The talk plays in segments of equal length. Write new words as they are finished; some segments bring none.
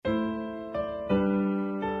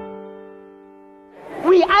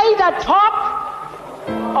We either talk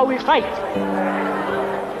or we fight.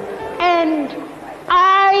 And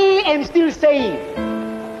I am still saying,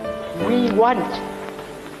 we want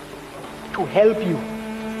to help you,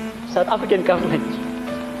 South African government,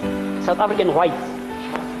 South African whites.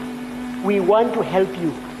 We want to help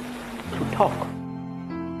you to talk.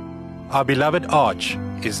 Our beloved Arch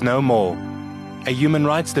is no more. A human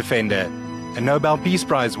rights defender, a Nobel Peace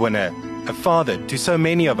Prize winner, a father to so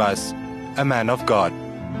many of us, a man of God.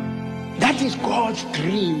 That is God's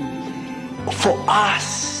dream for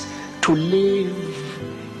us to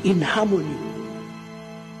live in harmony.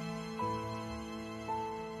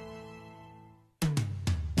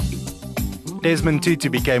 Desmond Tutu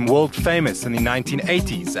became world famous in the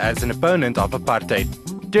 1980s as an opponent of apartheid.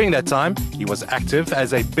 During that time, he was active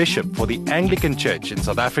as a bishop for the Anglican Church in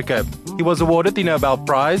South Africa. He was awarded the Nobel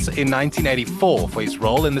Prize in 1984 for his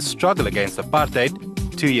role in the struggle against apartheid.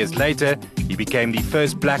 2 years later, he became the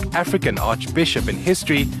first black African archbishop in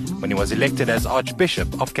history when he was elected as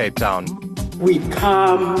Archbishop of Cape Town. We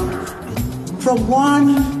come from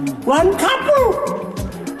one couple.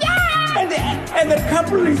 Yeah! And the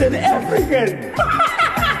couple is an African.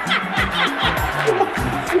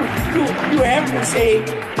 You have to say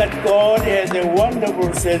that God has a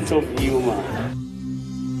wonderful sense of humor.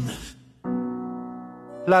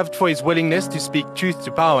 Loved for his willingness to speak truth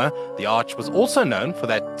to power, the Arch was also known for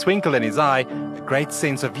that twinkle in his eye, a great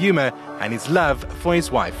sense of humor, and his love for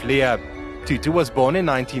his wife Leah. Tutu was born in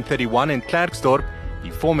 1931 in Klerksdorp.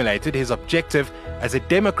 He formulated his objective as a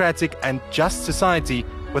democratic and just society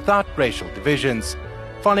without racial divisions.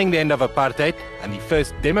 Following the end of apartheid and the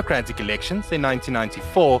first democratic elections in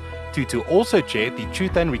 1994, Tutu also chaired the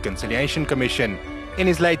Truth and Reconciliation Commission. In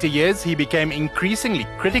his later years, he became increasingly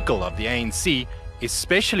critical of the ANC,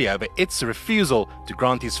 especially over its refusal to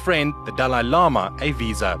grant his friend, the Dalai Lama, a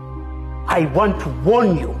visa. I want to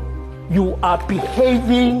warn you, you are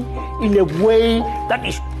behaving in a way that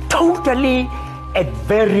is totally at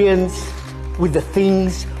variance with the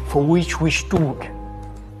things for which we stood.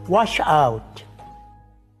 Watch out.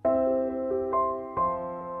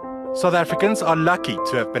 South Africans are lucky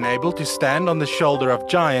to have been able to stand on the shoulder of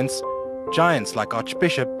giants like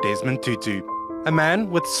Archbishop Desmond Tutu. A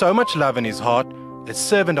man with so much love in his heart, a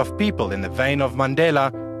servant of people in the vein of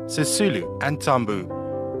Mandela, Sisulu and Tambo.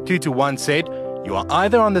 Tutu once said, "You are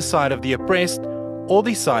either on the side of the oppressed or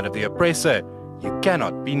the side of the oppressor. You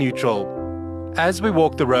cannot be neutral." As we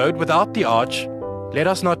walk the road without the Arch, let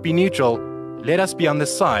us not be neutral, let us be on the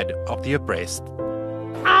side of the oppressed.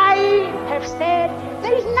 I have said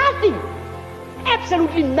there is nothing,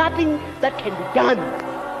 absolutely nothing that can be done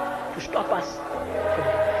to stop us